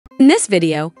In this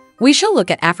video, we shall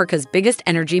look at Africa's biggest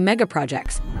energy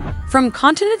megaprojects. From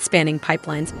continent-spanning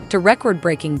pipelines to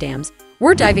record-breaking dams,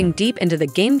 we're diving deep into the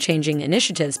game-changing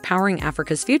initiatives powering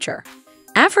Africa's future.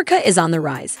 Africa is on the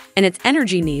rise, and its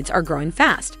energy needs are growing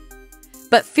fast.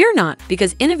 But fear not,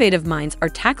 because innovative minds are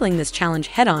tackling this challenge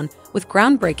head-on with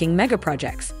groundbreaking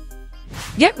megaprojects.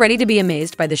 Get ready to be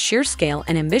amazed by the sheer scale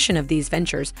and ambition of these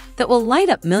ventures that will light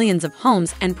up millions of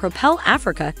homes and propel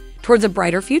Africa towards a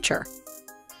brighter future.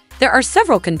 There are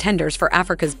several contenders for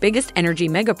Africa's biggest energy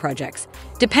megaprojects,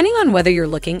 depending on whether you're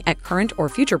looking at current or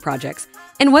future projects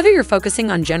and whether you're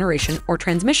focusing on generation or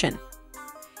transmission.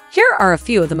 Here are a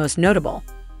few of the most notable.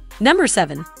 Number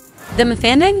 7. The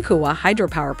Mfandankuwa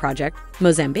Hydropower Project,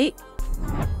 Mozambique.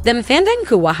 The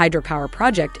Mfandankuwa Hydropower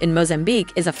Project in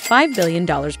Mozambique is a $5 billion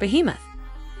behemoth.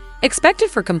 Expected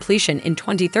for completion in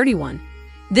 2031,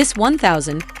 this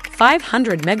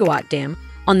 1,500 megawatt dam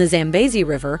on the Zambezi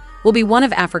River will be one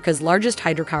of Africa's largest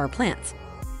hydropower plants.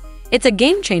 It's a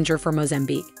game-changer for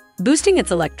Mozambique, boosting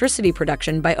its electricity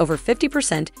production by over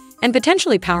 50% and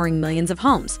potentially powering millions of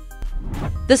homes.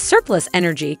 The surplus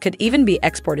energy could even be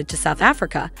exported to South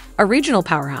Africa, a regional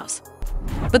powerhouse.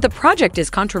 But the project is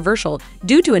controversial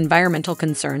due to environmental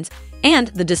concerns and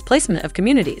the displacement of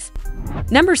communities.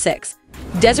 Number 6.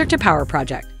 Desert to Power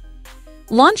Project.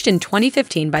 Launched in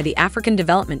 2015 by the African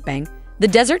Development Bank, the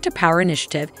Desert to Power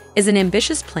Initiative is an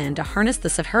ambitious plan to harness the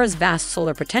Sahara's vast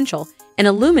solar potential and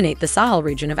illuminate the Sahel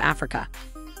region of Africa.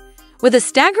 With a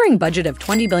staggering budget of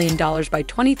 $20 billion by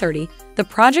 2030, the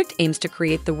project aims to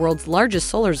create the world's largest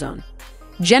solar zone,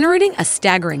 generating a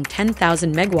staggering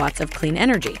 10,000 megawatts of clean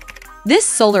energy. This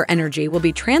solar energy will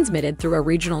be transmitted through a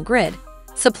regional grid,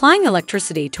 supplying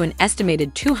electricity to an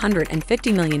estimated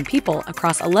 250 million people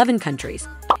across 11 countries,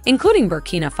 including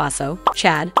Burkina Faso,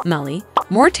 Chad, Mali,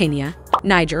 Mauritania,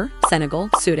 Niger, Senegal,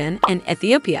 Sudan, and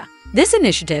Ethiopia. This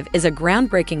initiative is a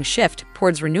groundbreaking shift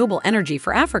towards renewable energy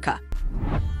for Africa.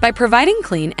 By providing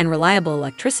clean and reliable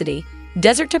electricity,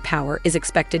 Desert to Power is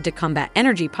expected to combat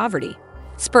energy poverty,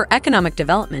 spur economic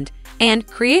development, and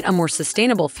create a more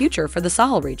sustainable future for the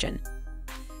Sahel region.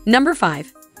 Number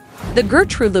 5. The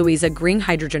Gertrude Louisa Green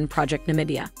Hydrogen Project,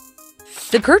 Namibia.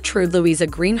 The Gertrude Louisa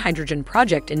Green Hydrogen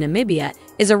Project in Namibia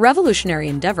is a revolutionary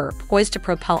endeavor poised to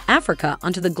propel Africa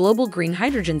onto the global green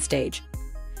hydrogen stage.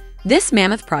 This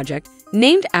mammoth project,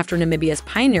 named after Namibia's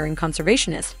pioneering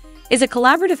conservationist, is a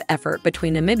collaborative effort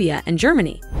between Namibia and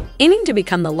Germany, aiming to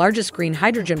become the largest green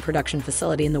hydrogen production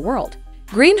facility in the world.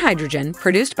 Green hydrogen,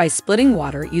 produced by splitting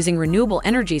water using renewable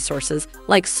energy sources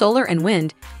like solar and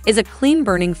wind, is a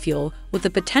clean-burning fuel with the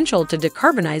potential to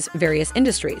decarbonize various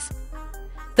industries.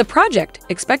 The project,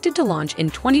 expected to launch in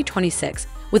 2026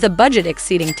 with a budget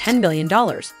exceeding $10 billion,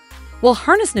 will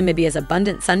harness Namibia's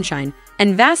abundant sunshine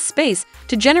and vast space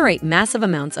to generate massive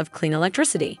amounts of clean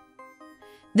electricity.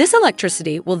 This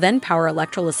electricity will then power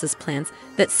electrolysis plants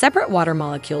that separate water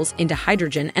molecules into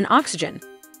hydrogen and oxygen.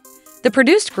 The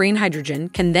produced green hydrogen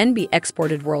can then be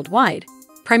exported worldwide,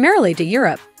 primarily to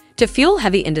Europe, to fuel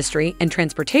heavy industry and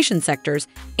transportation sectors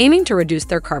aiming to reduce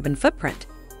their carbon footprint.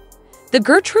 The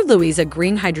Gertrude Louisa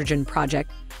Green Hydrogen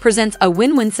Project presents a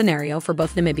win-win scenario for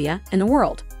both Namibia and the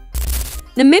world.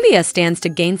 Namibia stands to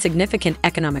gain significant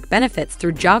economic benefits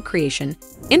through job creation,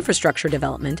 infrastructure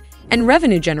development, and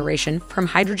revenue generation from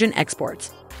hydrogen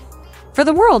exports. For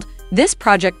the world, this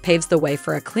project paves the way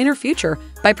for a cleaner future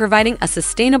by providing a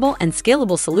sustainable and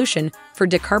scalable solution for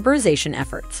decarbonization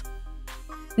efforts.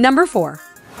 Number 4.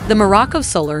 The Morocco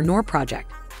Solar Noor Project.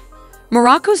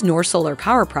 Morocco's Noor Solar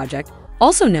Power Project,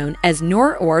 also known as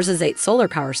Noor Ouarzazate Solar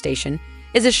Power Station,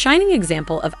 is a shining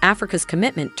example of Africa's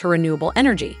commitment to renewable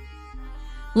energy.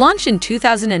 Launched in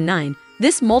 2009,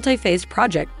 this multi-phased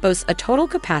project boasts a total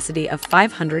capacity of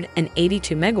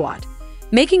 582 megawatt,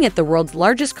 making it the world's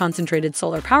largest concentrated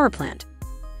solar power plant.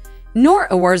 Noor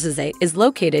Ouarzazate is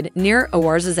located near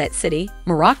Ouarzazate City,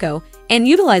 Morocco, and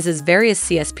utilizes various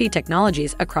CSP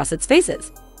technologies across its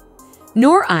phases.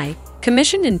 Noor I,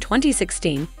 commissioned in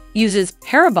 2016, uses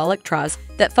parabolic troughs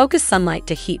that focus sunlight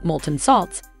to heat molten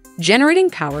salts, generating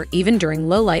power even during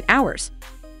low-light hours.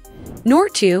 Noor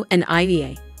II and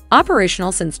IVA,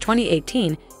 operational since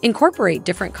 2018, incorporate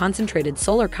different concentrated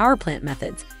solar power plant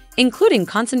methods, including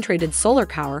concentrated solar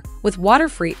power with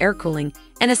water-free air cooling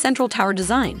and a central tower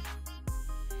design.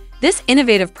 This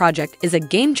innovative project is a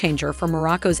game-changer for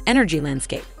Morocco's energy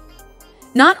landscape.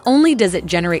 Not only does it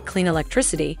generate clean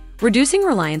electricity, reducing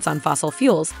reliance on fossil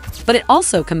fuels, but it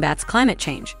also combats climate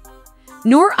change.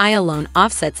 Noor I alone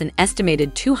offsets an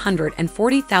estimated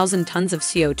 240,000 tons of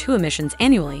CO2 emissions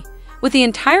annually, with the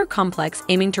entire complex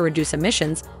aiming to reduce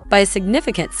emissions by a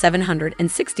significant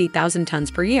 760,000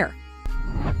 tons per year.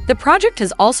 The project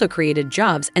has also created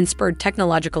jobs and spurred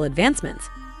technological advancements,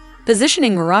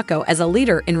 positioning Morocco as a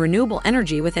leader in renewable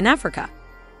energy within Africa.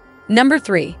 Number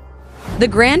 3. The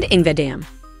Grand Ingva Dam.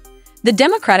 The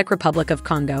Democratic Republic of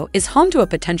Congo is home to a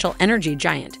potential energy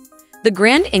giant, the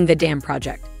Grand Ingva Dam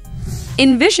project.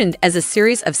 Envisioned as a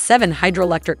series of 7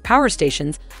 hydroelectric power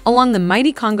stations along the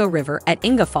mighty Congo River at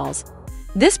Ingva Falls,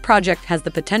 this project has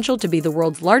the potential to be the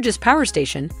world's largest power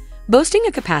station, boasting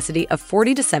a capacity of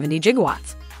 40 to 70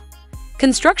 gigawatts.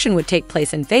 Construction would take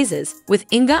place in phases, with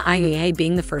Ingva IEA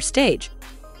being the first stage.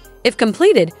 If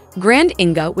completed, Grand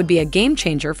Ingva would be a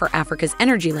game-changer for Africa's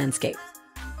energy landscape.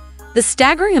 The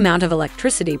staggering amount of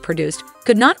electricity produced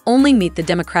could not only meet the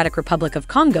Democratic Republic of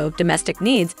Congo domestic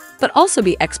needs, but also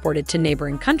be exported to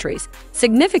neighboring countries,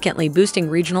 significantly boosting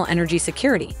regional energy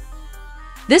security.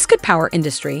 This could power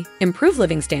industry, improve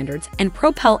living standards, and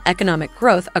propel economic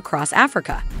growth across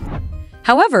Africa.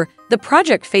 However, the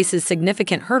project faces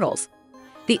significant hurdles.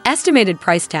 The estimated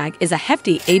price tag is a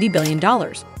hefty $80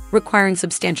 billion, requiring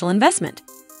substantial investment.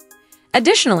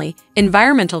 Additionally,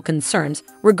 environmental concerns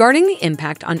regarding the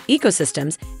impact on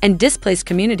ecosystems and displaced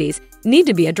communities need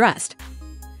to be addressed.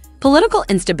 Political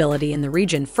instability in the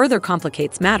region further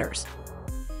complicates matters.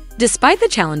 Despite the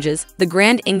challenges, the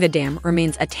Grand Ingva Dam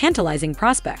remains a tantalizing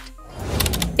prospect.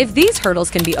 If these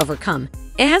hurdles can be overcome,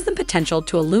 it has the potential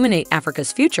to illuminate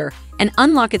Africa's future and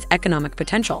unlock its economic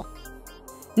potential.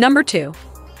 Number 2.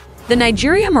 The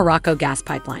Nigeria-Morocco Gas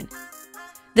Pipeline.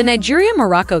 The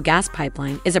Nigeria-Morocco gas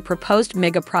pipeline is a proposed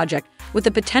mega-project with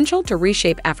the potential to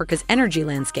reshape Africa's energy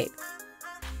landscape.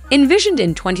 Envisioned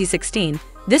in 2016,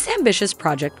 this ambitious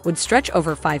project would stretch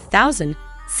over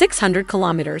 5,600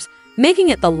 kilometers, making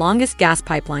it the longest gas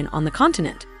pipeline on the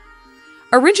continent.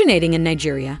 Originating in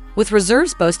Nigeria, with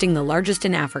reserves boasting the largest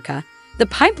in Africa, the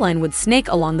pipeline would snake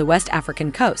along the West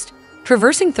African coast,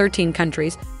 traversing 13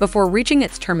 countries before reaching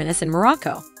its terminus in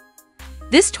Morocco.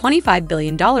 This $25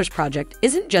 billion project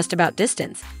isn't just about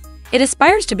distance. It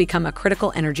aspires to become a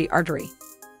critical energy artery.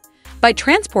 By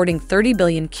transporting 30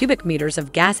 billion cubic meters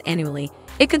of gas annually,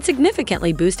 it could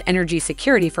significantly boost energy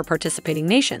security for participating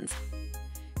nations.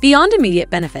 Beyond immediate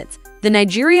benefits, the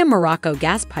Nigeria-Morocco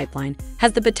gas pipeline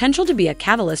has the potential to be a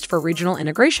catalyst for regional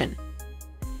integration.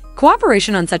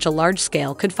 Cooperation on such a large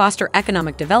scale could foster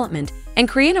economic development and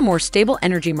create a more stable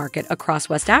energy market across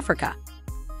West Africa.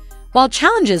 While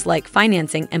challenges like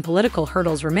financing and political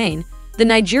hurdles remain, the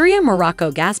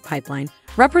Nigeria-Morocco gas pipeline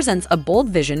represents a bold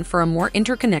vision for a more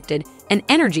interconnected and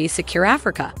energy-secure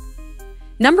Africa.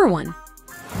 Number 1.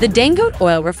 The Dangote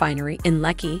Oil Refinery in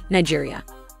Lekki, Nigeria.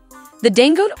 The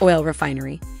Dangote Oil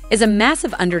Refinery is a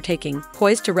massive undertaking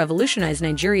poised to revolutionize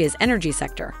Nigeria's energy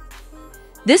sector.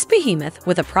 This behemoth,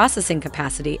 with a processing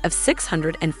capacity of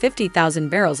 650,000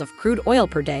 barrels of crude oil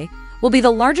per day, will be the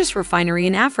largest refinery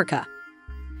in Africa.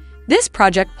 This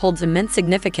project holds immense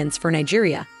significance for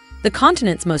Nigeria, the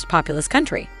continent's most populous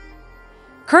country.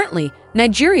 Currently,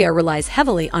 Nigeria relies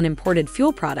heavily on imported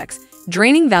fuel products,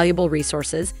 draining valuable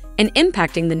resources and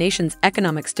impacting the nation's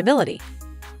economic stability.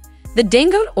 The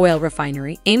Dangote Oil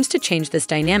Refinery aims to change this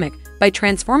dynamic by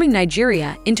transforming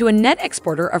Nigeria into a net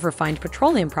exporter of refined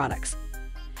petroleum products.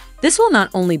 This will not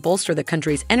only bolster the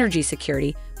country's energy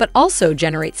security, but also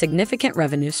generate significant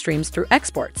revenue streams through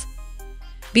exports.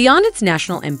 Beyond its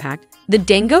national impact, the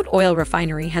Dangote Oil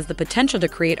Refinery has the potential to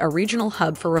create a regional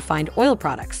hub for refined oil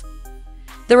products.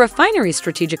 The refinery's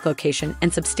strategic location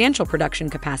and substantial production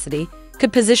capacity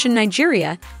could position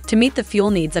Nigeria to meet the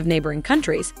fuel needs of neighboring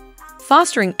countries,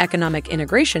 fostering economic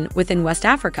integration within West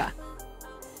Africa.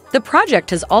 The project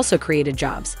has also created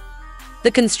jobs.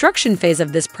 The construction phase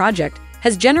of this project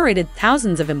has generated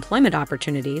thousands of employment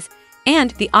opportunities,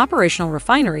 and the operational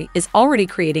refinery is already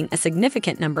creating a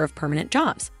significant number of permanent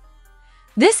jobs.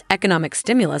 This economic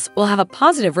stimulus will have a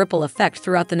positive ripple effect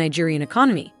throughout the Nigerian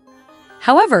economy.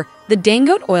 However, the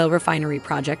Dangote Oil Refinery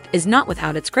project is not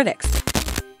without its critics.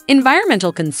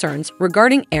 Environmental concerns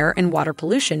regarding air and water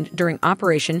pollution during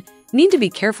operation need to be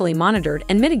carefully monitored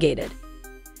and mitigated.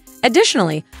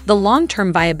 Additionally, the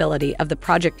long-term viability of the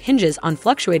project hinges on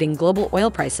fluctuating global oil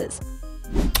prices.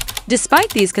 Despite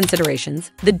these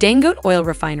considerations, the Dangote Oil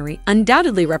Refinery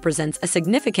undoubtedly represents a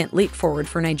significant leap forward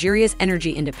for Nigeria's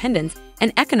energy independence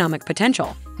and economic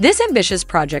potential. This ambitious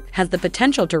project has the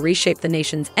potential to reshape the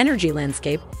nation's energy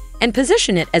landscape and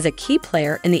position it as a key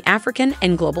player in the African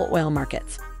and global oil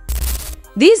markets.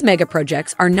 These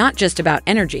megaprojects are not just about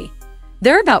energy.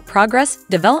 They're about progress,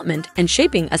 development, and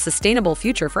shaping a sustainable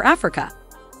future for Africa.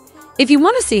 If you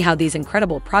want to see how these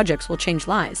incredible projects will change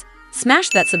lives, smash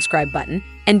that subscribe button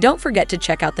and don't forget to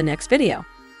check out the next video.